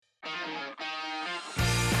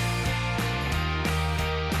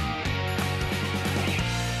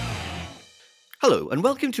Hello, and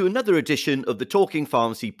welcome to another edition of the Talking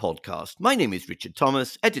Pharmacy podcast. My name is Richard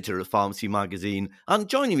Thomas, editor of Pharmacy Magazine, and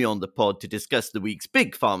joining me on the pod to discuss the week's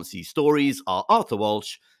big pharmacy stories are Arthur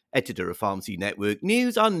Walsh, editor of Pharmacy Network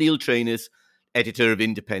News, and Neil Trainus, editor of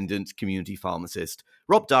Independent Community Pharmacist.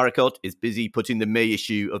 Rob Darracott is busy putting the May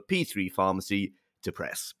issue of P3 Pharmacy to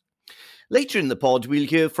press. Later in the pod, we'll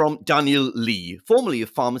hear from Daniel Lee, formerly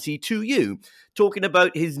of Pharmacy 2U, talking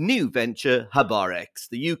about his new venture, HubRx,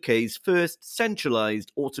 the UK's first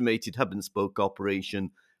centralised automated hub-and-spoke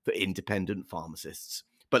operation for independent pharmacists.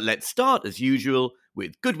 But let's start, as usual,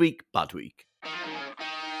 with Good Week, Bad Week.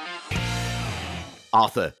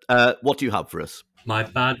 Arthur, what do you have for us? My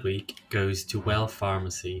bad week goes to Well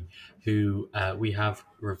Pharmacy, who we have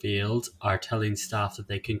revealed are telling staff that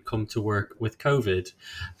they can come to work with COVID.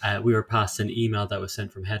 We were passed an email that was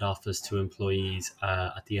sent from head office to employees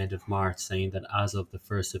at the end of March saying that as of the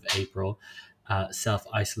 1st of April,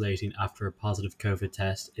 self-isolating after a positive COVID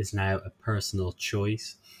test is now a personal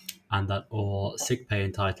choice, and that all sick pay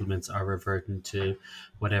entitlements are reverting to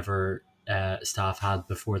whatever staff had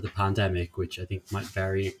before the pandemic, which I think might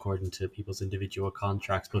vary according to people's individual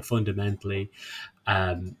contracts. But fundamentally,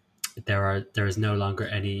 there is no longer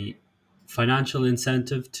any financial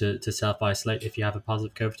incentive to self-isolate if you have a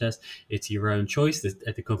positive COVID test. It's your own choice.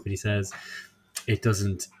 The company says it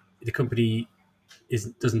doesn't. The company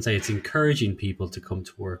doesn't say it's encouraging people to come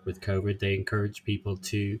to work with COVID. They encourage people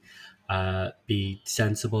to be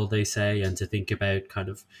sensible, they say, and to think about kind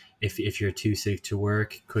of if you're too sick to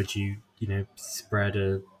work, could you spread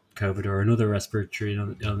a COVID or another respiratory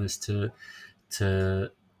illness to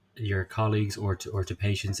your colleagues or to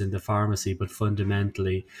patients in the pharmacy. But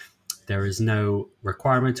fundamentally, there is no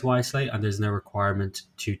requirement to isolate, and there's no requirement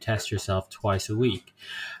to test yourself twice a week.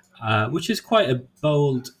 Which is quite a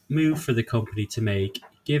bold move for the company to make,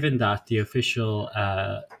 given that the official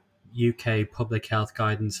UK public health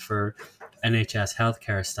guidance for NHS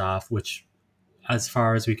healthcare staff, which, as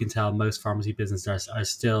far as we can tell, most pharmacy businesses are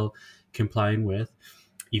still complying with,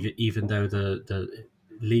 even though the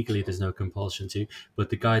legally there's no compulsion to, but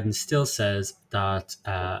the guidance still says that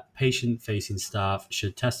patient-facing staff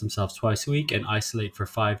should test themselves twice a week and isolate for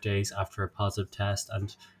 5 days after a positive test,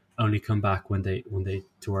 and only come back when they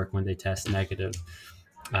to work when they test negative,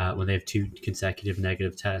 when they have 2 consecutive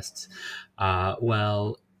negative tests.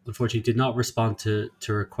 Well, unfortunately, did not respond to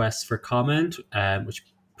requests for comment, which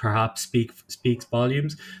perhaps speaks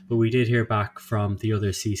volumes. But we did hear back from the other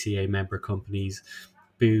CCA member companies,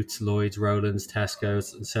 Boots, Lloyds, Rowlands,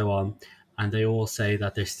 Tesco's, and so on, and they all say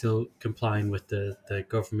that they're still complying with the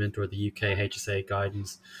government or the UK HSA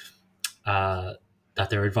guidance. That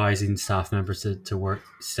they're advising staff members to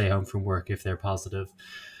stay home from work if they're positive.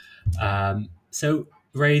 So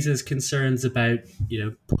raises concerns about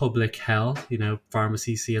public health.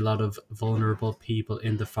 Pharmacies see a lot of vulnerable people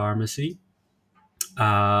in the pharmacy,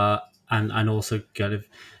 and also kind of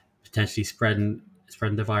potentially spreading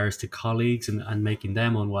the virus to colleagues and making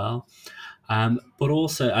them unwell. But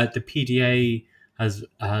also the PDA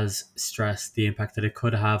has stressed the impact that it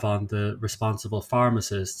could have on the responsible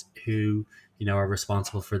pharmacists who are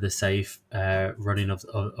responsible for the safe running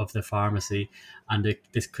of the pharmacy, and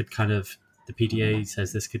this could kind of, the PDA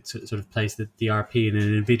says this could sort of place the RP in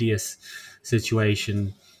an invidious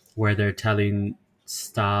situation where they're telling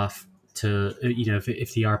staff to,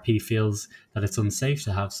 if the RP feels that it's unsafe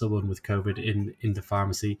to have someone with COVID in the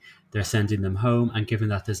pharmacy, they're sending them home. And given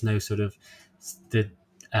that there's no sort of the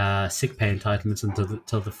sick pay entitlements until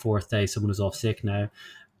the 4th day someone is off sick now,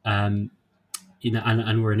 and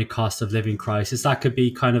we're in a cost of living crisis, that could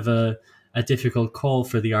be kind of a difficult call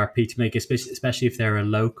for the RP to make, especially if they're a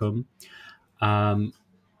locum, and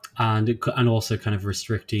also kind of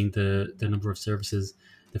restricting the number of services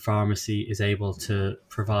the pharmacy is able to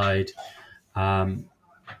provide. The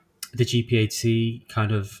GPHC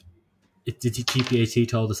the GPHC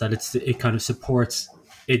told us that it kind of supports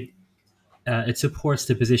it. It supports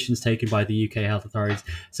the positions taken by the UK health authorities.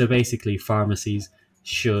 So basically, pharmacies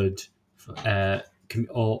should,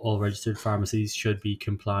 all registered pharmacies should be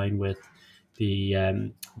complying with the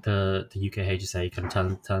UK HSA,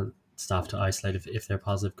 kind of tell staff to isolate if they're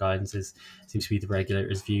positive. Guidance seems to be the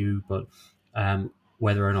regulator's view, but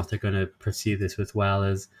whether or not they're going to pursue this with Well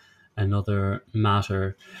is another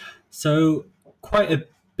matter. So quite a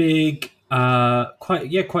big,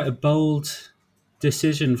 quite a bold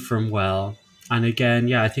decision from Well. And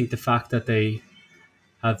again, I think the fact that they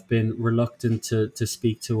have been reluctant to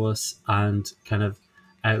speak to us and kind of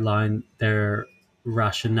outline their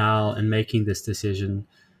rationale in making this decision,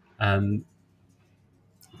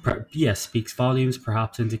 speaks volumes,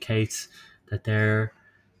 perhaps indicates that they're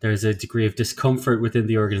there's a degree of discomfort within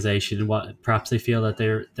the organization, and what perhaps they feel that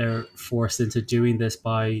they're forced into doing this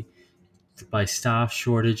by staff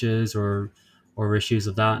shortages or issues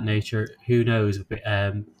of that nature. Who knows?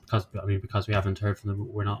 Because we haven't heard from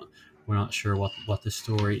them, we're not sure what the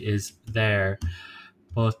story is there.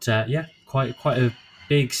 But yeah, quite a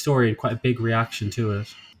big story and quite a big reaction to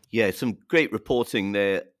it. Yeah, some great reporting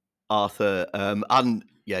there, Arthur. And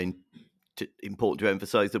yeah, important to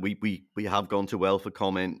emphasise that we have gone to Well for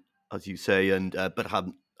comment, as you say, and but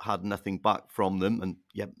haven't had nothing back from them, and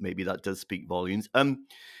yeah, maybe that does speak volumes.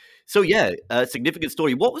 So yeah, a significant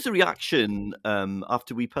story. What was the reaction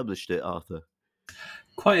after we published it, Arthur?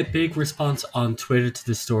 Quite a big response on Twitter to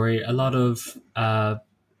the story. A lot of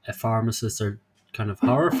pharmacists are kind of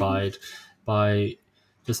horrified by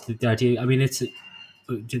just the idea. I mean, it's they're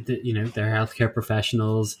healthcare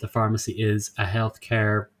professionals. The pharmacy is a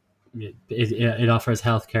healthcare. It offers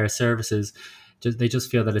healthcare services. They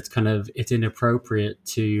just feel that it's inappropriate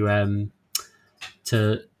to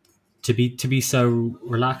to be so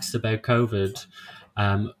relaxed about COVID.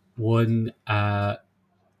 One, I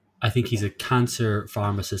think he's a cancer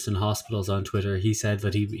pharmacist in hospitals on Twitter. He said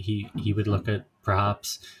that he would look at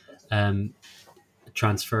perhaps um,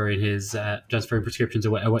 transferring prescriptions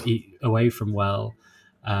away from Well.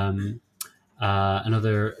 Um,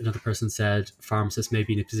 another person said pharmacists may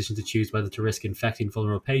be in a position to choose whether to risk infecting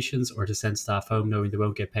vulnerable patients or to send staff home knowing they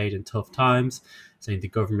won't get paid in tough times, saying the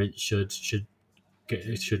government should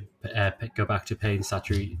go back to paying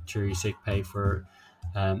statutory sick pay for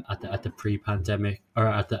at the pre-pandemic or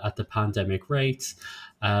at the pandemic rates.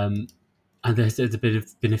 And there's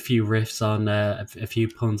been a few riffs on a few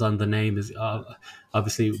puns on the name. Is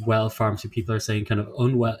obviously Well Pharmacy. People are saying kind of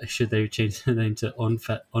unwell. Should they change the name to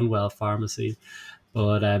Unwell Pharmacy?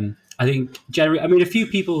 But I think generally, I mean, a few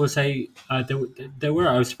people will say there were.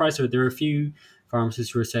 I was surprised there were a few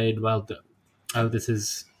pharmacists who were saying, well, this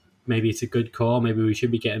is maybe it's a good call. Maybe we should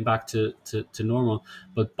be getting back to normal.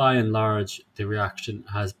 But by and large, the reaction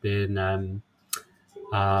has been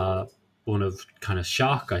one of kind of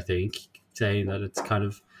shock, I think, saying that it's kind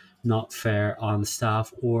of not fair on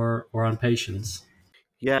staff or on patients.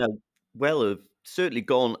 Yeah, Well have certainly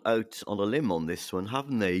gone out on a limb on this one,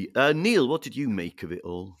 haven't they? Neil, what did you make of it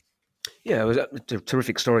all? Yeah, it was a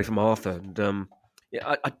terrific story from Arthur, and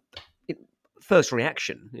yeah, first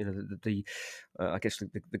reaction, I guess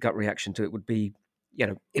the gut reaction to it would be,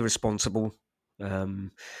 irresponsible. Why?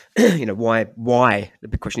 The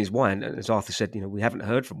big question is why, and as Arthur said, we haven't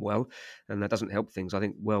heard from Well, and that doesn't help things. I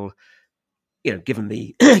think Well, given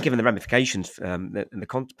the given the ramifications and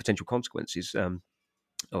the potential consequences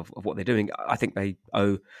of what they're doing, I think they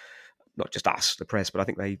owe not just us, the press, but I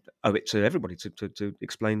think they owe it to everybody to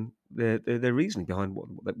explain their reasoning behind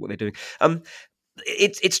what they're doing.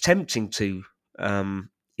 It's tempting to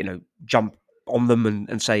jump on them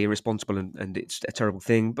and say irresponsible and it's a terrible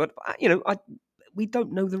thing, but we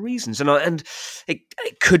don't know the reasons, and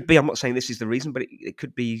it could be. I'm not saying this is the reason, but it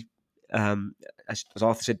could be. As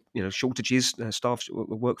Arthur said, shortages, staff,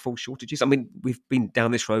 workforce shortages. I mean, we've been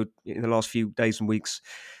down this road in the last few days and weeks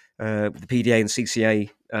with the PDA and CCA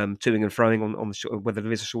toing and froing on whether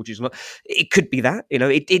there is a shortage or not. It could be that.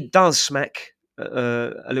 It does smack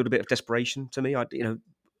a little bit of desperation to me. And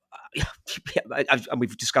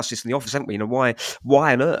we've discussed this in the office, haven't we? Why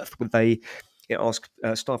on earth would they ask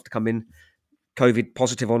staff to come in COVID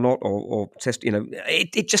positive or not, or test?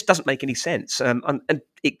 It just doesn't make any sense. And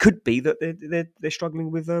it could be that they're struggling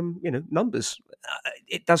with numbers.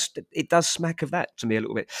 It does smack of that to me a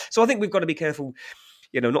little bit. So I think we've got to be careful,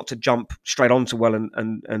 not to jump straight onto Well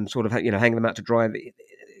and sort of hang them out to dry.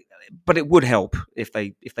 But it would help if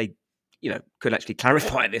they could actually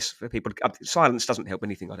clarify this for people. Silence doesn't help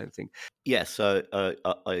anything, I don't think. Yes, I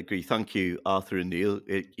agree. Thank you, Arthur and Neil.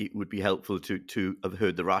 It would be helpful to have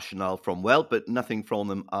heard the rationale from Well, but nothing from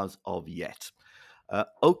them as of yet.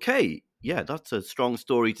 Okay, yeah, that's a strong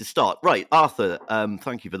story to start. Right, Arthur,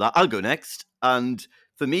 thank you for that. I'll go next. And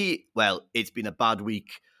for me, well, it's been a bad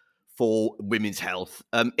week for women's health.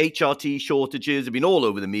 HRT shortages have been all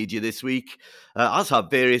over the media this week, as have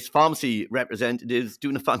various pharmacy representatives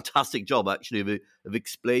doing a fantastic job, actually, of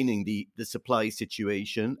explaining the supply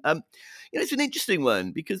situation. It's an interesting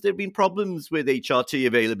one because there have been problems with HRT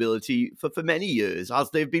availability for many years, as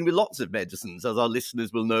there have been with lots of medicines, as our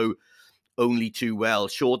listeners will know only too well.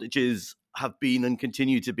 Shortages have been and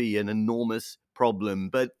continue to be an enormous problem,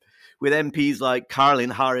 but with MPs like Caroline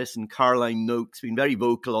Harris and Caroline Noakes being very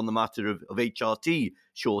vocal on the matter of HRT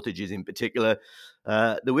shortages in particular,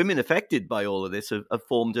 the women affected by all of this have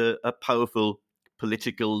formed a powerful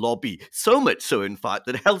political lobby. So much so, in fact,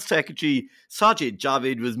 that Health Secretary Sajid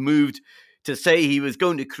Javid was moved to say he was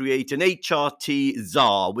going to create an HRT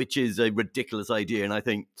czar, which is a ridiculous idea, and I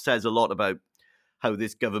think says a lot about how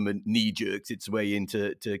this government knee-jerks its way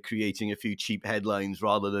into creating a few cheap headlines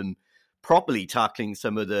rather than properly tackling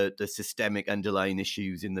some of the systemic underlying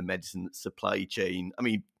issues in the medicine supply chain. I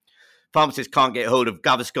mean, pharmacists can't get hold of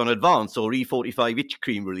Gaviscon Advance or E45 itch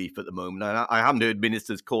cream relief at the moment. I haven't heard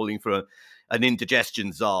ministers calling for an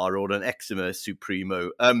indigestion czar or an eczema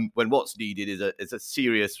supremo, when what's needed is a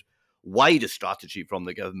serious, wider strategy from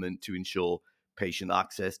the government to ensure patient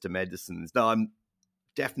access to medicines. Now, I'm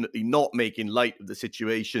definitely not making light of the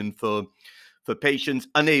situation for patients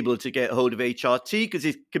unable to get hold of HRT, because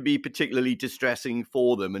it can be particularly distressing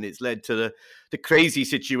for them. And it's led to the crazy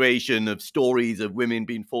situation of stories of women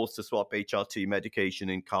being forced to swap HRT medication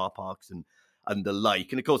in car parks and the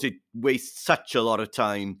like. And of course, it wastes such a lot of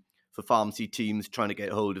time for pharmacy teams trying to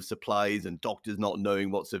get hold of supplies and doctors not knowing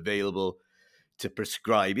what's available to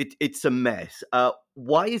prescribe. It's a mess.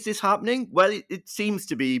 Why is this happening? Well, it seems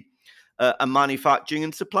to be a manufacturing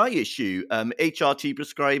and supply issue. HRT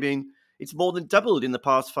prescribing, it's more than doubled in the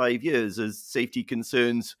past 5 years as safety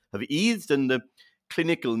concerns have eased and the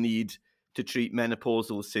clinical need to treat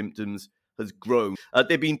menopausal symptoms has grown. There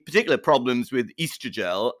have been particular problems with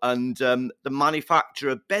Estrogel, and the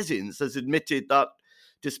manufacturer Bezins has admitted that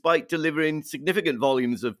despite delivering significant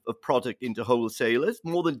volumes of product into wholesalers,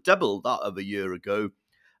 more than double that of a year ago,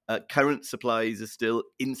 current supplies are still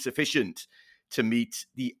insufficient to meet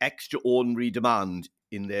the extraordinary demand,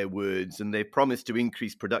 in their words, and they promised to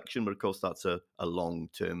increase production, but of course that's a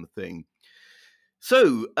long-term thing.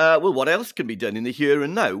 So, well, what else can be done in the here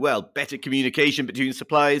and now? Well, better communication between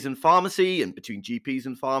suppliers and pharmacy and between GPs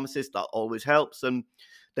and pharmacists, that always helps. And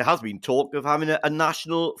there has been talk of having a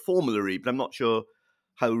national formulary, but I'm not sure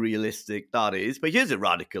how realistic that is. But here's a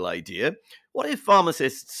radical idea. What if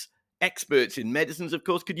pharmacists, experts in medicines, of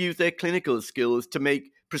course, could use their clinical skills to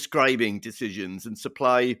make prescribing decisions and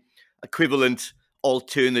supply equivalent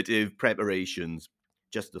alternative preparations?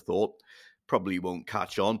 Just a thought. Probably won't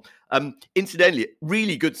catch on. Incidentally,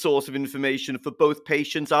 really good source of information for both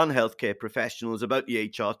patients and healthcare professionals about the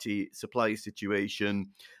HRT supply situation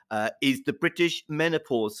is the British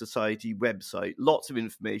Menopause Society website. Lots of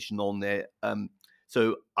information on there.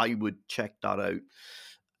 So I would check that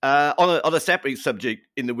out. On a separate subject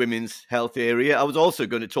in the women's health area, I was also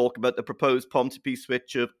going to talk about the proposed POMTP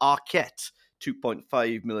switch of Arquette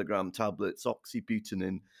 2.5 milligram tablets,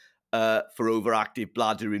 oxybutynin, for overactive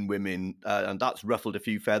bladder in women. And that's ruffled a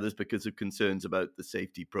few feathers because of concerns about the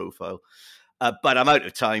safety profile. But I'm out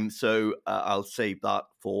of time, so I'll save that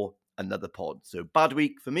for another pod. So bad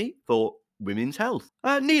week for me for women's health.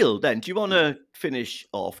 Neil, then, do you want to finish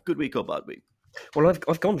off? Good week or bad week? Well,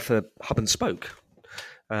 I've gone for hub and spoke.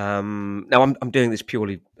 Now I'm doing this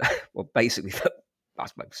purely, well, basically for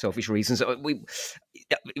selfish reasons.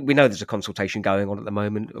 We know there's a consultation going on at the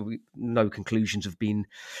moment. No conclusions have been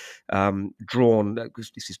drawn,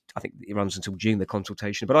 because this is, I think it runs until June, the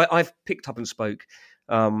consultation. But I've picked hub and spoke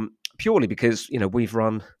purely because we've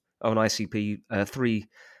run on ICP 3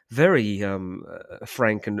 very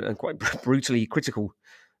frank and quite brutally critical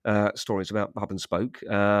stories about hub and spoke.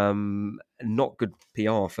 Not good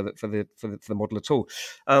PR for the model at all.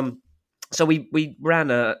 So we ran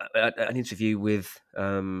an interview with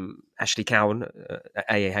Ashley Cowan at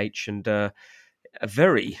AAH, and a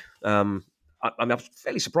very I'm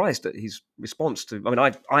fairly surprised at his response to. I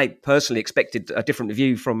mean, I personally expected a different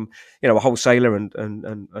view from a wholesaler and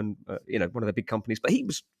one of the big companies, but he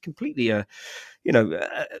was completely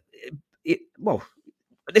well.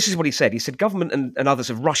 This is what he said. He said government and others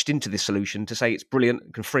have rushed into this solution to say it's brilliant,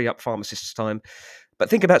 it can free up pharmacists' time. But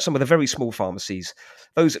think about some of the very small pharmacies,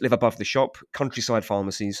 those that live above the shop, countryside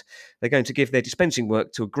pharmacies. They're going to give their dispensing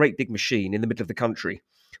work to a great big machine in the middle of the country.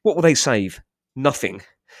 What will they save? Nothing.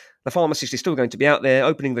 The pharmacist is still going to be out there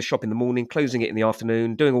opening the shop in the morning, closing it in the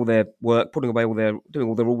afternoon, doing all their work, doing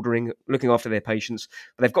all their ordering, looking after their patients.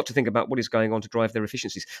 But they've got to think about what is going on to drive their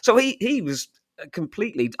efficiencies. So he was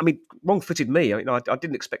completely, I mean, wrong-footed me. I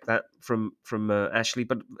didn't expect that from Ashley,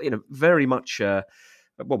 but very much,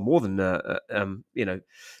 more than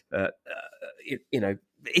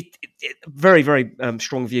very, very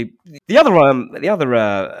strong view. The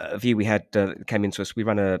other view we had came into us. We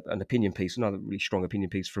ran an opinion piece, another really strong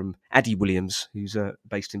opinion piece from Addy Williams, who's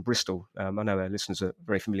based in Bristol. I know our listeners are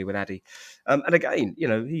very familiar with Addy, and again,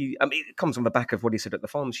 it comes on the back of what he said at the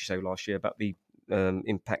pharmacy show last year about the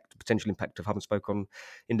potential impact of hub and spoke on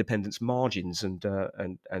independents' margins and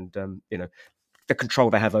the control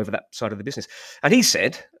they have over that side of the business. And he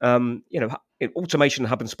said, automation and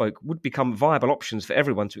hub and spoke would become viable options for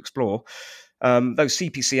everyone to explore. Those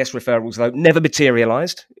CPCS referrals, though, never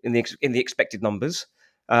materialised in the expected numbers.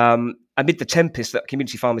 Amid the tempest that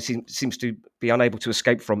community pharmacy seems to be unable to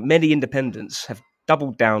escape from, many independents have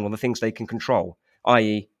doubled down on the things they can control,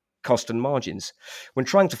 i.e. cost and margins. When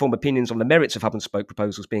trying to form opinions on the merits of hub and spoke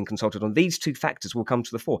proposals being consulted on, these two factors will come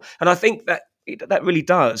to the fore. And I think that really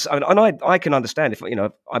does. And I can understand if,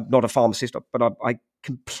 I'm not a pharmacist, but I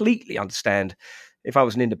completely understand if I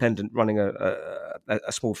was an independent running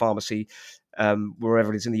a small pharmacy,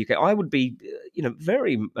 wherever it is in the UK, I would be,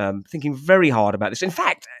 very thinking very hard about this. In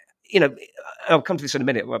fact, I'll come to this in a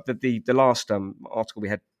minute. The last article we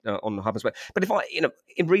had on the hub and spoke. But if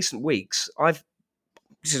in recent weeks,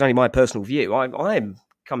 this is only my personal view. I'm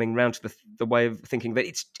coming round to the way of thinking that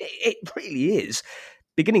it really is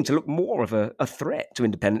beginning to look more of a threat to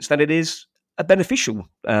independence than it is a beneficial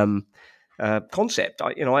concept.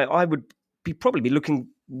 I would probably be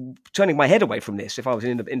turning my head away from this if I was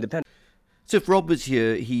an independent. So if Rob was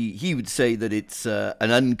here, he would say that it's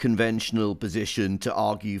an unconventional position to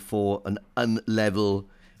argue for an unlevel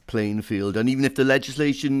playing field. And even if the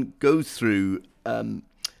legislation goes through,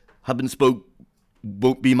 hub and spoke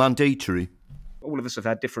won't be mandatory. All of us have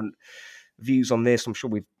had different views on this. I'm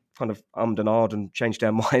sure we've kind of ummed and ahed and changed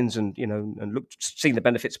our minds and seen the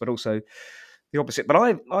benefits, but also the opposite. But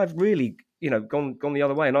I've really gone the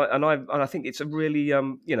other way, and I think it's a really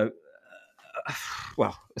a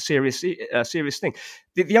serious thing.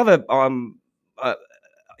 The other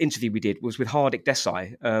interview we did was with Hardik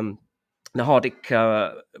Desai. The Hardik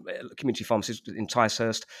community pharmacist in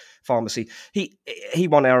Ticehurst Pharmacy. He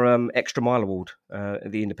won our Extra Mile Award,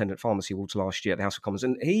 the Independent Pharmacy Awards last year at the House of Commons,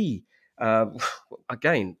 and he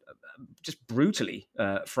again just brutally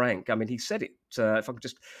frank. I mean, he said it. If I could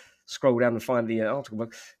just scroll down and find the article,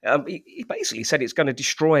 he basically said it's going to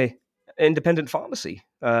destroy independent pharmacy.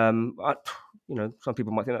 Some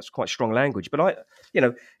people might think that's quite strong language, but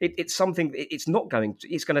it's something. It's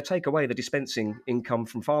going to take away the dispensing income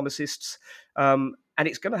from pharmacists, and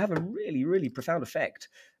it's going to have a really, really profound effect.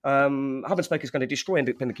 Hub and spoke is going to destroy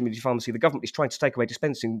independent community pharmacy. The government is trying to take away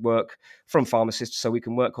dispensing work from pharmacists so we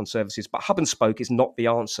can work on services, but hub and spoke is not the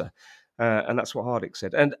answer, and that's what Hardik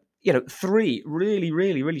said. And three really,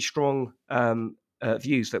 really, really strong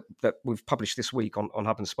views that we've published this week on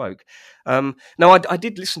hub and spoke. Now, I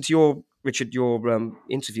did listen to your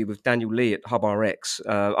interview with Daniel Lee at HubRx,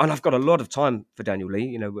 and I've got a lot of time for Daniel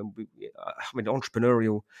Lee.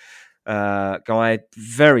 Entrepreneurial guy,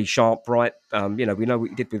 very sharp, bright. We know what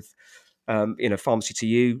he did with Pharmacy to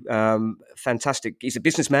You. Fantastic. He's a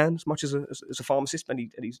businessman as much as a pharmacist, and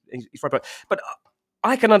he's very bright. But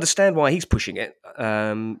I can understand why he's pushing it.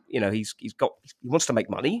 He wants to make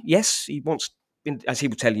money. Yes, he wants, as he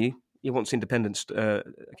will tell you, he wants independent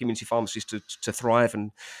community pharmacies to thrive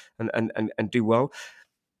and do well.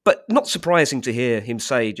 But not surprising to hear him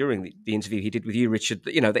say during the interview he did with you, Richard,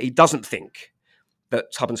 that he doesn't think that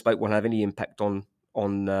hub and spoke will have any impact on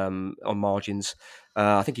margins.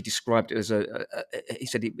 I think he described it as he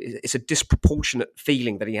said it's a disproportionate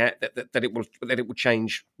feeling that he had that it will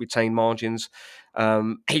change retained margins.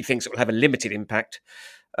 He thinks it will have a limited impact.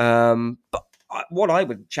 But what I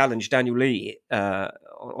would challenge Daniel Lee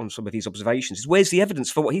on some of these observations is, where's the evidence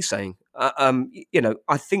for what he's saying?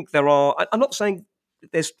 I think there are. I'm not saying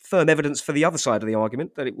there's firm evidence for the other side of the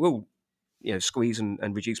argument that it will, squeeze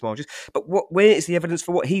and reduce margins. But where is the evidence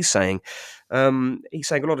for what he's saying? He's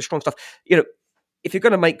saying a lot of strong stuff. If you're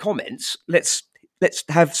going to make comments, let's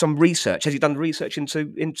have some research. Has he done research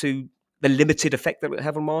into the limited effect that it will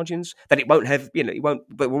have on margins? That it won't have, it won't.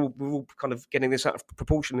 But we're all kind of getting this out of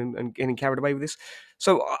proportion and getting carried away with this.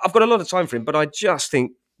 So I've got a lot of time for him, but I just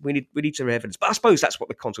think we need to have evidence. But I suppose that's what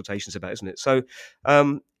the consultation's about, isn't it? So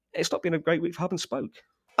it's not been a great week for hub and spoke.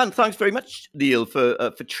 And thanks very much, Neil,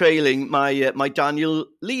 for trailing my Daniel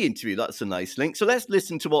Lee interview. That's a nice link. So let's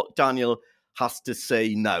listen to what Daniel has to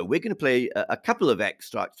say now. We're going to play a couple of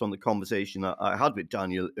extracts from the conversation I had with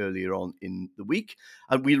Daniel earlier on in the week,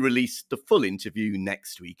 and we'll release the full interview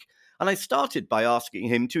next week. And I started by asking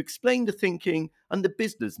him to explain the thinking and the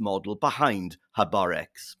business model behind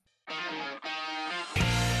HubRx.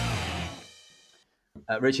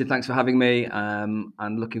 Richard, thanks for having me,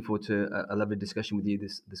 and looking forward to a lovely discussion with you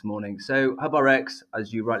this morning. So HubRx,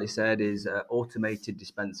 as you rightly said, is automated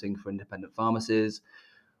dispensing for independent pharmacies.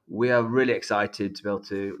 We are really excited to be able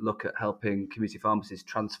to look at helping community pharmacies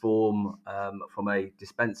transform from a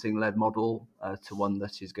dispensing-led model to one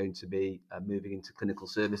that is going to be moving into clinical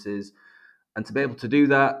services. And to be able to do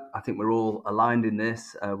that, I think we're all aligned in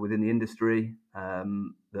this within the industry,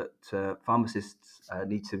 that pharmacists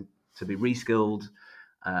need to be reskilled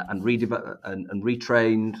and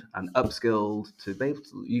retrained and upskilled to be able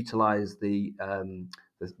to utilize the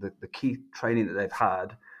key training that they've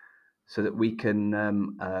had, so that we can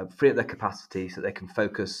free up their capacity so they can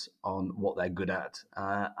focus on what they're good at.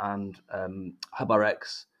 And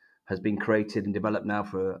HubRx has been created and developed now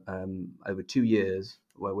for over 2 years,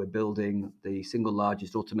 where we're building the single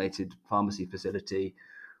largest automated pharmacy facility,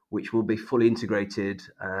 which will be fully integrated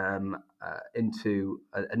into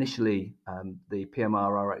initially the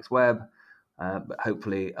PMR RX web, but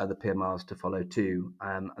hopefully other PMRs to follow too.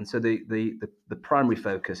 And so the primary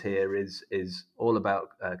focus here is all about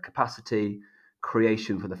capacity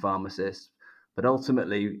creation for the pharmacist, but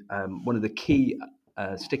ultimately one of the key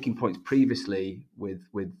sticking points previously with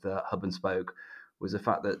Hub and Spoke was the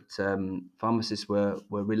fact that pharmacists were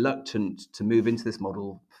reluctant to move into this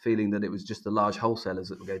model, feeling that it was just the large wholesalers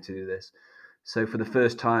that were going to do this. So for the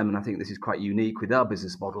first time, and I think this is quite unique with our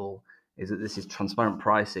business model, is that this is transparent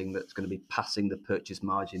pricing that's going to be passing the purchase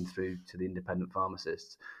margin through to the independent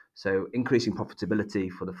pharmacists. So increasing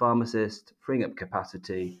profitability for the pharmacist, freeing up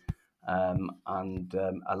capacity, and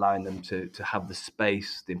allowing them to have the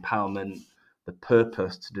space, the empowerment, the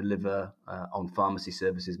purpose to deliver on pharmacy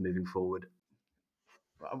services moving forward.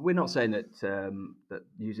 We're not saying that that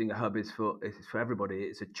using a hub is for everybody.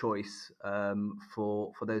 It's a choice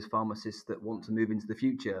for those pharmacists that want to move into the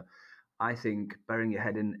future. I think burying your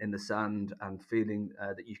head in the sand and feeling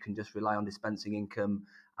that you can just rely on dispensing income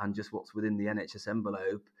and just what's within the NHS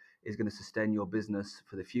envelope is going to sustain your business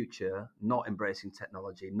for the future, not embracing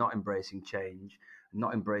technology, not embracing change,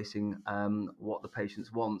 not embracing what the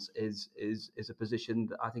patients wants is a position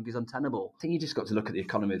that I think is untenable. I think you just got to look at the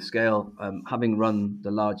economy of scale. Having run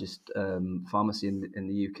the largest pharmacy in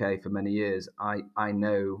the UK for many years, I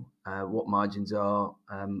know what margins are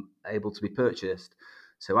able to be purchased.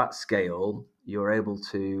 So at scale, you're able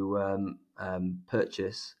to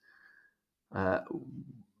purchase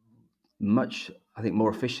much, I think,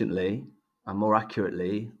 more efficiently and more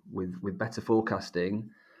accurately with better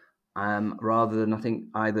forecasting, rather than, I think,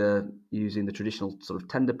 either using the traditional sort of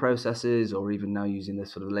tender processes or even now using the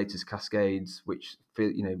sort of latest cascades, which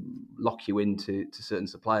lock you into certain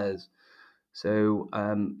suppliers. So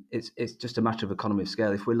it's just a matter of economy of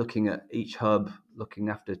scale. If we're looking at each hub looking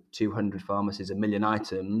after 200 pharmacies, 1 million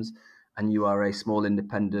items, and you are a small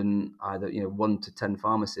independent, either 1 to 10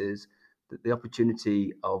 pharmacies, the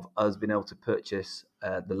opportunity of us being able to purchase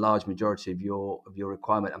the large majority of your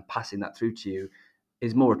requirement and passing that through to you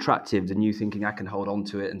is more attractive than you thinking I can hold on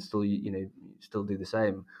to it and still do the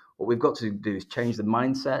same. What we've got to do is change the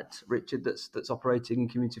mindset, Richard, that's operating in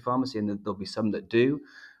community pharmacy, and there'll be some that do.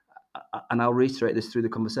 And I'll reiterate this through the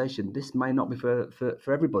conversation. This may not be for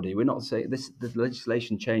everybody. We're not saying this. The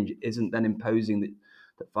legislation change isn't then imposing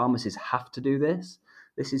that pharmacists have to do this.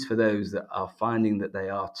 This is for those that are finding that they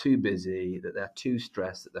are too busy, that they're too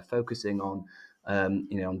stressed, that they're focusing on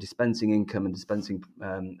on dispensing income and dispensing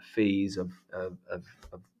fees of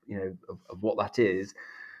what that is,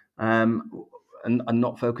 and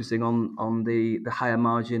not focusing on the higher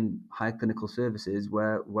margin, higher clinical services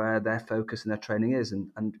where their focus and their training is.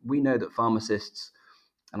 And we know that pharmacists,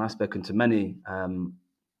 and I've spoken to many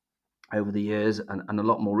over the years and a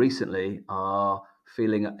lot more recently, are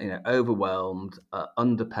feeling overwhelmed,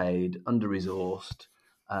 underpaid, under-resourced,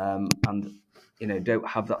 and don't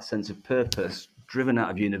have that sense of purpose driven out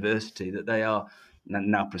of university, that they are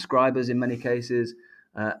now prescribers in many cases,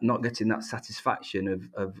 not getting that satisfaction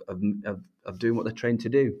of doing what they're trained to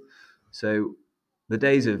do. So the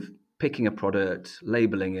days of picking a product,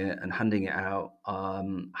 labeling it and handing it out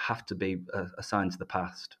have to be assigned to the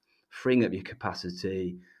past. Freeing up your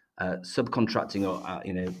capacity, subcontracting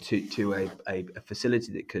to a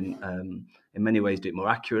facility that can in many ways do it more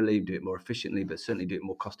accurately, do it more efficiently, but certainly do it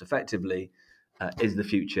more cost effectively is the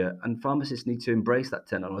future. And pharmacists need to embrace that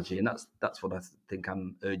technology, and that's what I think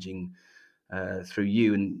I'm urging through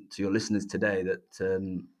you and to your listeners today, that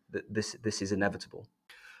this is inevitable.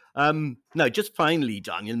 Now, just finally,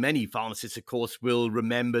 Daniel, many pharmacists, of course, will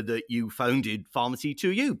remember that you founded Pharmacy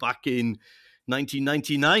 2U back in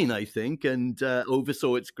 1999, I think, and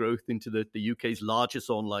oversaw its growth into the UK's largest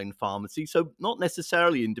online pharmacy. So not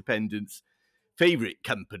necessarily Independent's favourite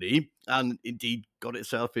company, and indeed got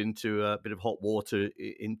itself into a bit of hot water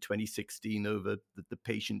in 2016 over the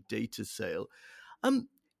patient data sale. Do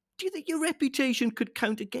you think your reputation could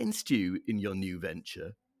count against you in your new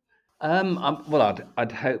venture? Well,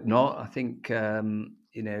 I'd hope not. I think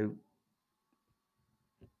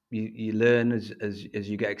you learn as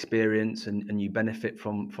you get experience, and you benefit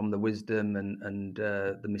from the wisdom and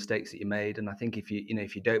the mistakes that you made. And I think if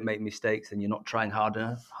you don't make mistakes, then you're not trying hard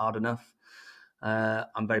enough.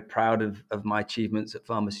 I'm very proud of my achievements at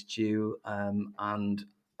Pharmacy Stew, and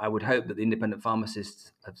I would hope that the independent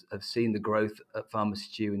pharmacists have seen the growth at Pharmacy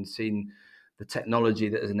Stew and seen the technology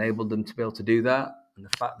that has enabled them to be able to do that, and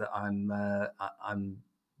the fact that I'm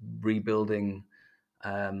rebuilding,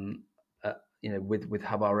 with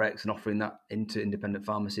HubRx and offering that into independent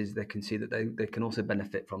pharmacies, they can see that they can also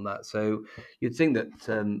benefit from that. So you'd think that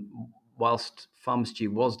whilst Pharmacy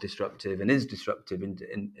Stew was disruptive and is disruptive into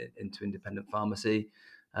independent pharmacy,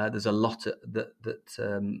 there's a lot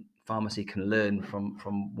that pharmacy can learn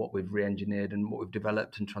from what we've re-engineered and what we've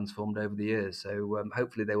developed and transformed over the years. So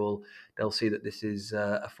hopefully they'll see that this is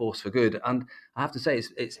a force for good. And I have to say,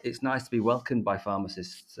 it's nice to be welcomed by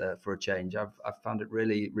pharmacists for a change. I've found it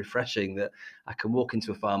really refreshing that I can walk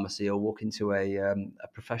into a pharmacy or walk into a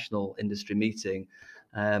professional industry meeting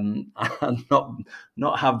and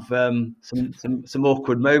not have some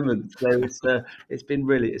awkward moments. So it's been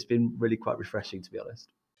really quite refreshing, to be honest.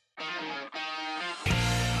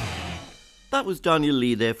 That was Daniel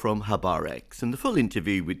Lee there from HubRx, and the full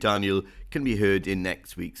interview with Daniel can be heard in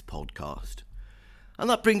next week's podcast. And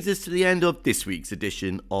that brings us to the end of this week's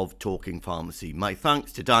edition of Talking Pharmacy. My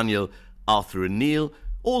thanks to Daniel, Arthur and Neil.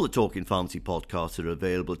 All the Talking Pharmacy podcasts are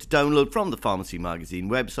available to download from the Pharmacy Magazine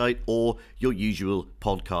website or your usual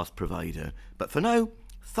podcast provider. But for now,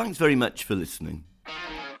 thanks very much for listening.